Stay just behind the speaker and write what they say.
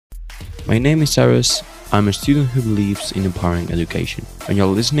My name is Cyrus. I'm a student who believes in empowering education, and you're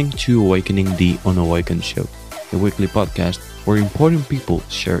listening to Awakening the Unawakened Show, a weekly podcast where important people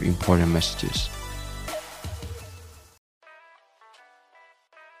share important messages.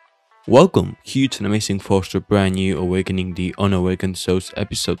 Welcome, huge and amazing folks, to a brand new Awakening the Unawakened Show's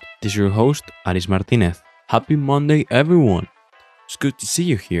episode. This is your host, Aris Martinez. Happy Monday, everyone! It's good to see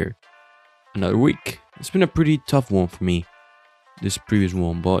you here. Another week. It's been a pretty tough one for me, this previous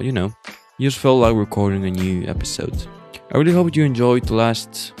one, but just felt like recording a new episode. I really hope you enjoyed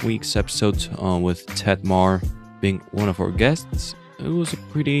last week's episode with Ted Marr being one of our guests. It was a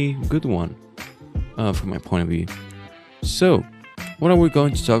pretty good one from my point of view. So, what are we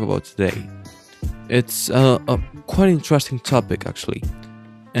going to talk about today? It's a quite interesting topic, actually.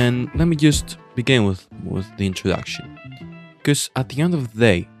 And let me just begin with the introduction. Because at the end of the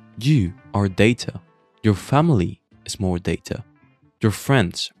day, you are data. Your family is more data. Your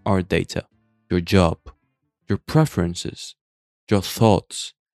friends are data. Your job, your preferences, your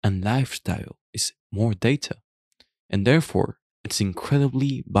thoughts, and lifestyle is more data. And therefore, it's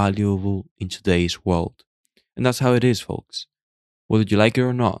incredibly valuable in today's world. And that's how it is, folks. Whether you like it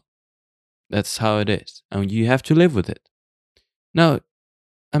or not, that's how it is. And you have to live with it. Now,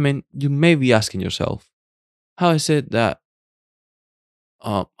 you may be asking yourself, how is it that,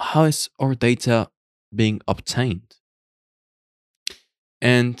 how is our data being obtained?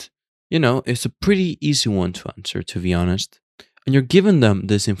 And, it's a pretty easy one to answer, to be honest. And you're giving them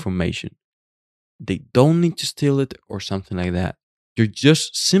this information. They don't need to steal it or something like that. You're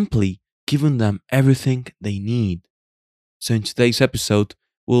just simply giving them everything they need. So in today's episode,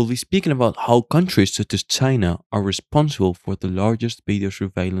 we'll be speaking about how countries such as China are responsible for the largest video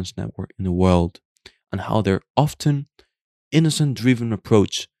surveillance network in the world, and how their often innocent-driven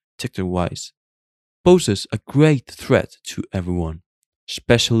approach, tech-wise, poses a great threat to everyone,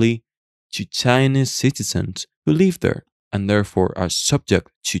 especially to Chinese citizens who live there and therefore are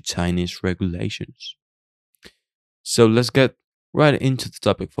subject to Chinese regulations. So let's get right into the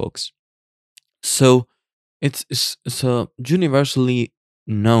topic, folks. So it's a universally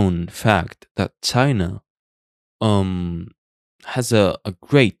known fact that China has a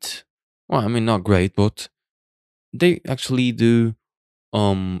great, well, not great, but they actually do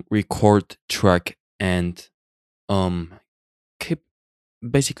record, track, and um keep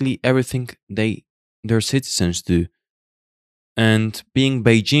basically everything their citizens do. And being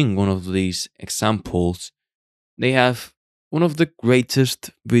Beijing one of these examples, they have one of the greatest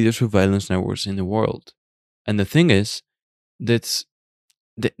video surveillance networks in the world. And the thing is that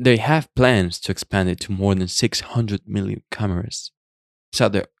they have plans to expand it to more than 600 million cameras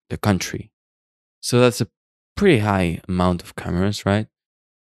inside the country. So that's a pretty high amount of cameras, right?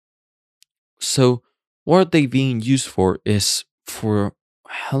 So what they being used for is for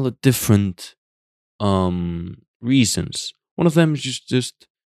hella different reasons. One of them is just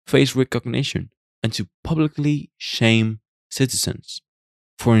face recognition and to publicly shame citizens.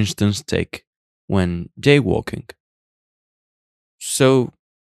 For instance, take when jaywalking. So,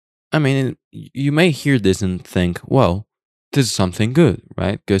 you may hear this and think, well, this is something good,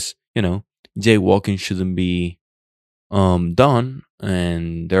 right? Because, jaywalking shouldn't be done,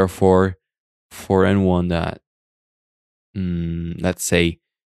 and therefore, for anyone that, let's say,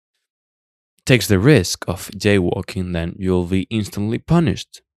 takes the risk of jaywalking, then you'll be instantly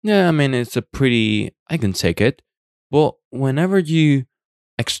punished. Yeah, it's a pretty, I can take it. But whenever you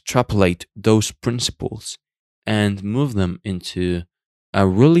extrapolate those principles and move them into a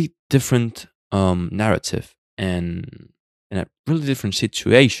really different narrative and in a really different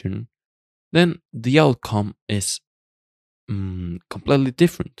situation, then the outcome is completely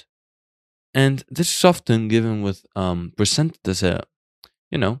different. And this is often given with presented as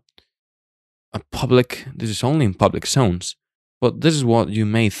you know a public. This is only in public zones, but this is what you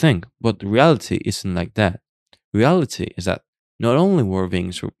may think. But the reality isn't like that. Reality is that not only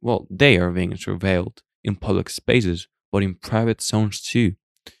they are being surveilled in public spaces, but in private zones too.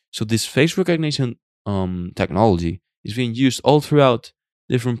 So this face recognition technology is being used all throughout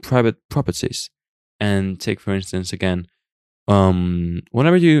different private properties. And take for instance again,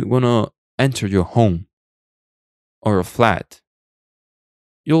 whenever you wanna enter your home or a flat,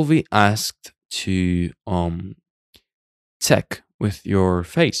 you'll be asked to check with your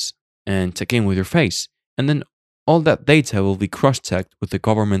face and check in with your face, and then all that data will be cross-checked with the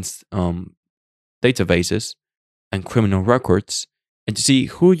government's databases and criminal records, and to see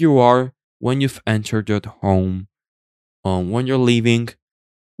who you are when you've entered your home, when you're leaving,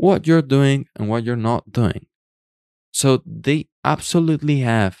 what you're doing, and what you're not doing. So they absolutely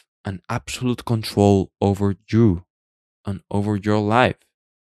have an absolute control over you and over your life.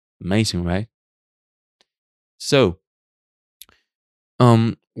 Amazing, right? So,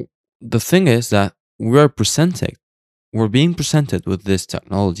 um, the thing is that we're being presented with this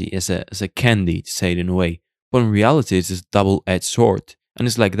technology as a candy, to say it in a way, but in reality, it's a double-edged sword, and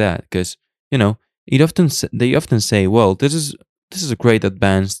it's like that because you know they often say, well, this is a great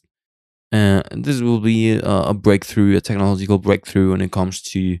advance. This will be a breakthrough, a technological breakthrough when it comes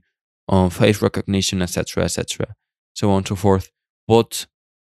to face recognition, etc., etc., so on and so forth. But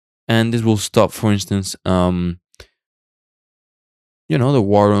and this will stop, for instance, the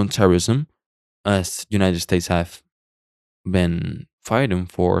war on terrorism, as United States have been fighting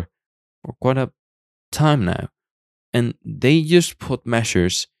for quite a time now, and they just put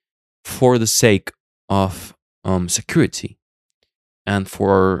measures for the sake of security and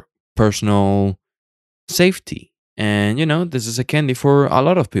for personal safety. And this is a candy for a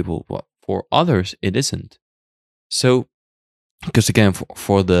lot of people, but for others, it isn't. So, because again,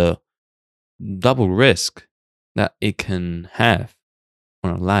 for the double risk that it can have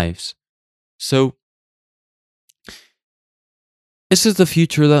on our lives. So, this is the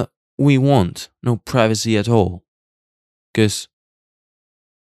future that we want. No privacy at all. Because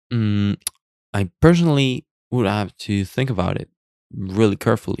I personally would have to think about it really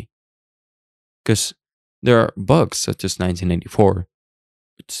carefully. Because there are books such as 1984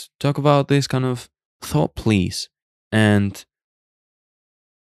 which talk about this kind of thought police and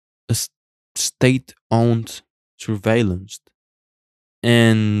a state owned surveillance.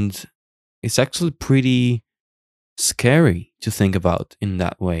 And it's actually pretty scary to think about in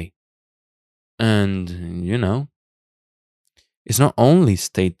that way. And, it's not only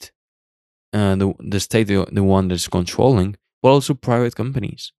state, the state, the one that's controlling, but also private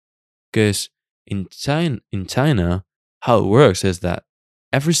companies. Because in China, how it works is that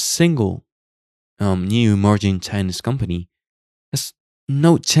every single new emerging Chinese company has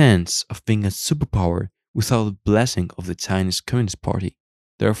no chance of being a superpower without the blessing of the Chinese Communist Party.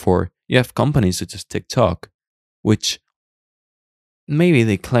 Therefore, you have companies such as TikTok, which maybe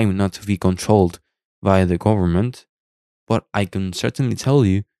they claim not to be controlled by the government, but I can certainly tell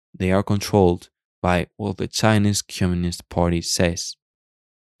you they are controlled by what the Chinese Communist Party says.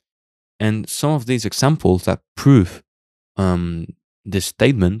 And some of these examples that prove um, this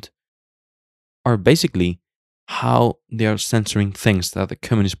statement are basically how they are censoring things that the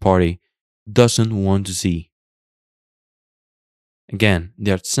Communist Party doesn't want to see. Again,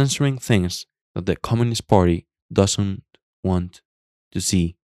 they are censoring things that the Communist Party doesn't want to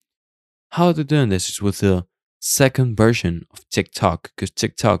see. How they're doing this is with the second version of TikTok, because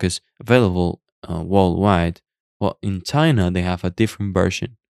TikTok is available worldwide. Well, in China, they have a different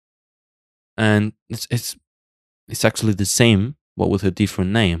version. And it's actually the same, but with a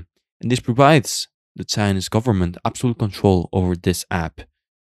different name. And this provides the Chinese government absolute control over this app.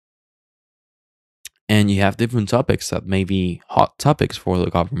 And you have different topics that may be hot topics for the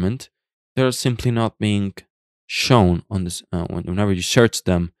government. They're simply not being shown on this whenever you search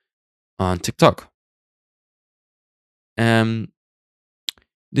them on TikTok. And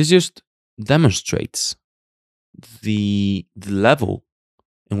this just demonstrates the level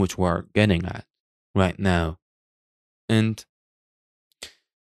in which we're getting at right now. And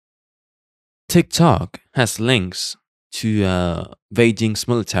TikTok has links to Beijing's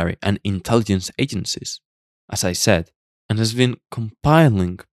military and intelligence agencies, as I said, and has been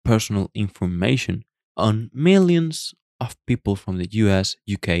compiling personal information on millions of people from the US,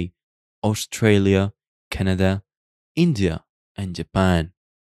 UK, Australia, Canada, India, and Japan.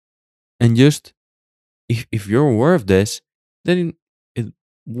 And just if you're aware of this, then it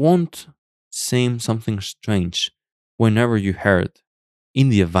won't seem something strange whenever you heard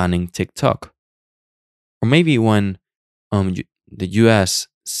India banning TikTok. Or maybe when the US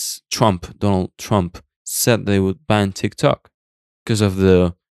Donald Trump said they would ban TikTok because of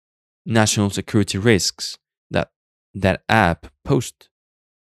the national security risks that that app posed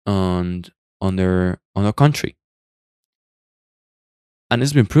on on their country. And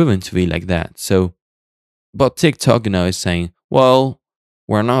it's been proven to be like that. So, but TikTok now is saying, well,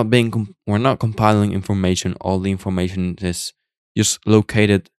 we're not compiling information. All the information is just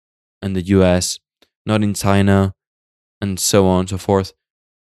located in the US, not in China, and so on and so forth.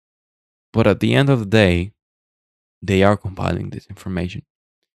 But at the end of the day, they are compiling this information.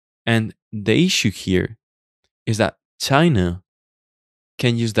 And the issue here is that China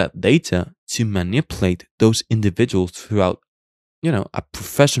can use that data to manipulate those individuals throughout, a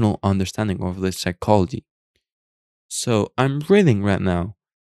professional understanding of the psychology. So I'm reading right now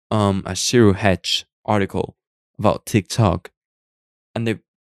a Zero Hedge article about TikTok, and they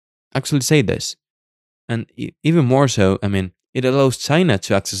actually say this. And even more so, I mean, it allows China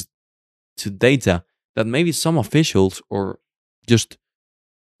to access to data that maybe some officials or just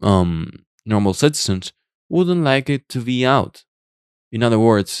normal citizens wouldn't like it to be out. In other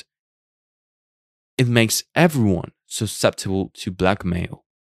words, it makes everyone susceptible to blackmail.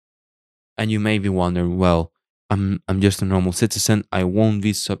 And you may be wondering, well, I'm just a normal citizen. I won't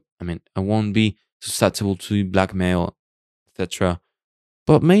be susceptible to blackmail, etc.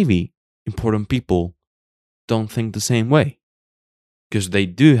 But maybe important people don't think the same way because they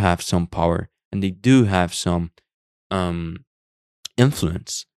do have some power and they do have some um,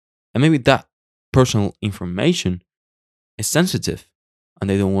 influence, and maybe that personal information is sensitive, and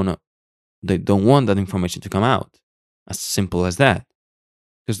they don't want that information to come out. As simple as that.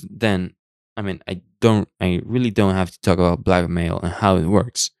 Because then, I really don't have to talk about blackmail and how it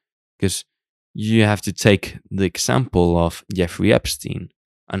works. Because you have to take the example of Jeffrey Epstein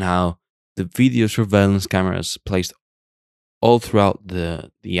and how the video surveillance cameras placed all throughout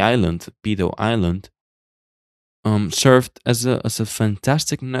the island, Pedo Island, served as a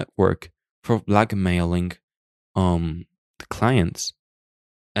fantastic network for blackmailing the clients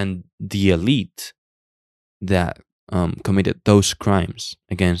and the elite that committed those crimes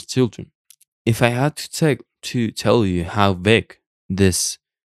against children. If I had to tell you how big this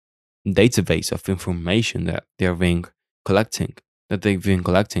database of information collecting that they've been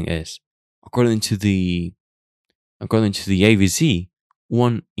collecting is, according to the according to the ABC,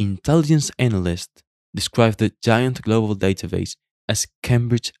 one intelligence analyst described the giant global database as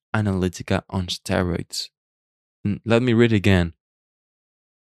Cambridge Analytica on steroids. Let me read again.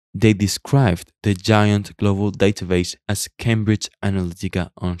 They described the giant global database as Cambridge Analytica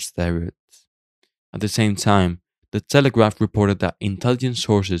on steroids. At the same time, the Telegraph reported that intelligence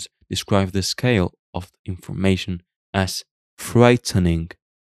sources described the scale of information as frightening.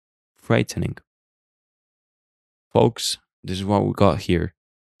 Frightening. Folks, this is what we got here.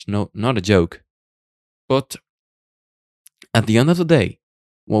 It's not a joke. But at the end of the day,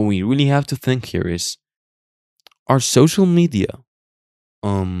 what we really have to think here is, are social media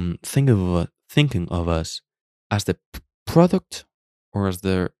thinking of us as the product or as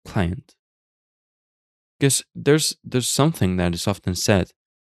their client? Because there's something that is often said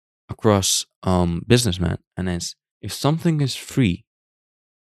across businessmen, and is, if something is free,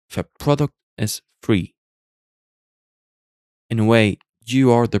 if a product is free, in a way you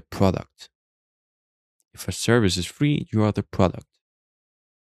are the product. If a service is free, you are the product.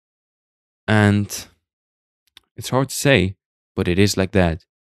 And it's hard to say, but it is like that.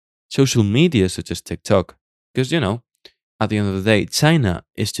 Social media such as TikTok, because at the end of the day, China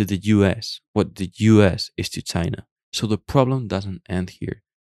is to the US what the US is to China. So the problem doesn't end here.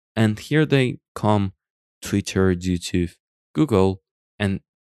 And here they come Twitter, YouTube, Google, and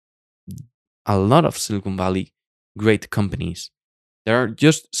a lot of Silicon Valley great companies. They are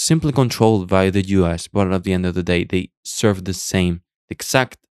just simply controlled by the US, but at the end of the day, they serve the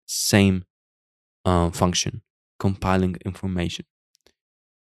exact same function, compiling information.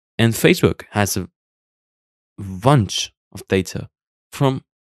 And Facebook has a bunch of data from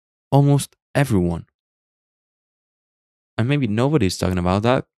almost everyone. And maybe nobody's talking about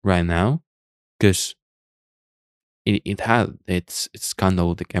that right now because it had its scandal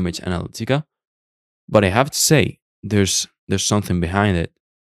with the Cambridge Analytica. But I have to say, there's something behind it,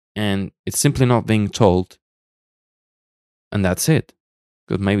 and it's simply not being told, and that's it.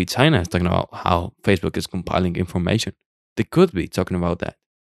 Because maybe China is talking about how Facebook is compiling information. They could be talking about that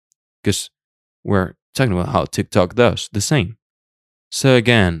because we're talking about how TikTok does the same. So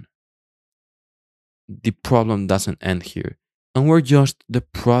again, the problem doesn't end here, and we're just the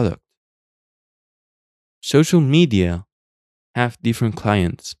product. Social media have different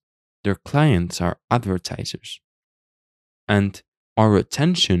clients. Their clients are advertisers. And our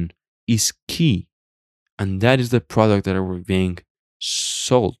attention is key. And that is the product that we're being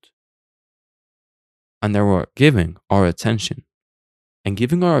sold. And that we're giving our attention. And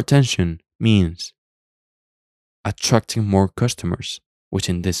giving our attention means attracting more customers, which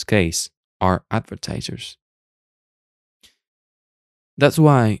in this case are advertisers. That's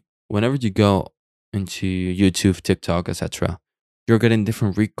why whenever you go into YouTube, TikTok, etc., you're getting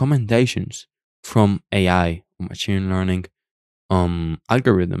different recommendations from AI, machine learning,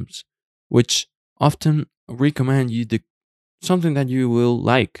 algorithms, which often recommend you something that you will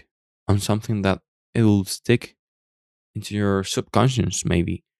like and something that it will stick into your subconscious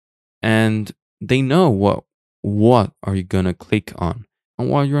maybe. And they know what are you gonna click on and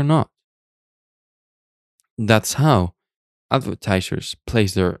what you're not. That's how advertisers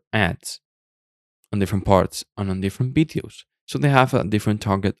place their ads on different parts and on different videos. So they have a different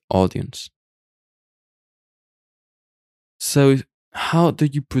target audience. So how do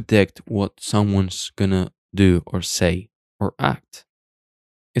you predict what someone's gonna do or say or act?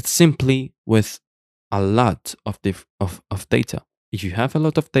 It's simply with a lot of data. If you have a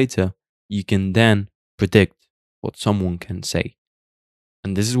lot of data, you can then predict what someone can say.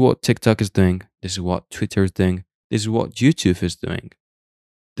 And this is what TikTok is doing. This is what Twitter is doing. This is what YouTube is doing.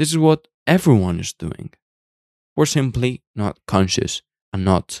 This is what everyone is doing. We're simply not conscious and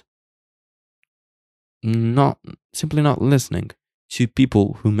not simply not listening to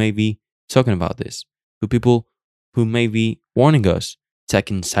people who may be talking about this, to people who may be warning us,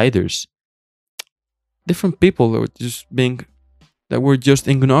 tech insiders, different people are just being that we're just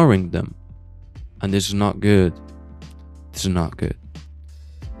ignoring them. And this is not good. This is not good.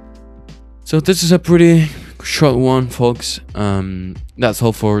 So this is a pretty short one, folks. That's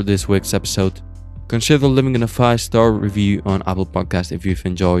all for this week's episode. Consider leaving a 5-star review on Apple Podcast if you've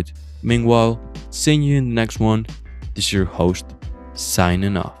enjoyed. Meanwhile, seeing you in the next one. This is your host,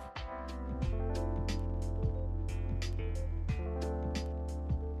 signing off.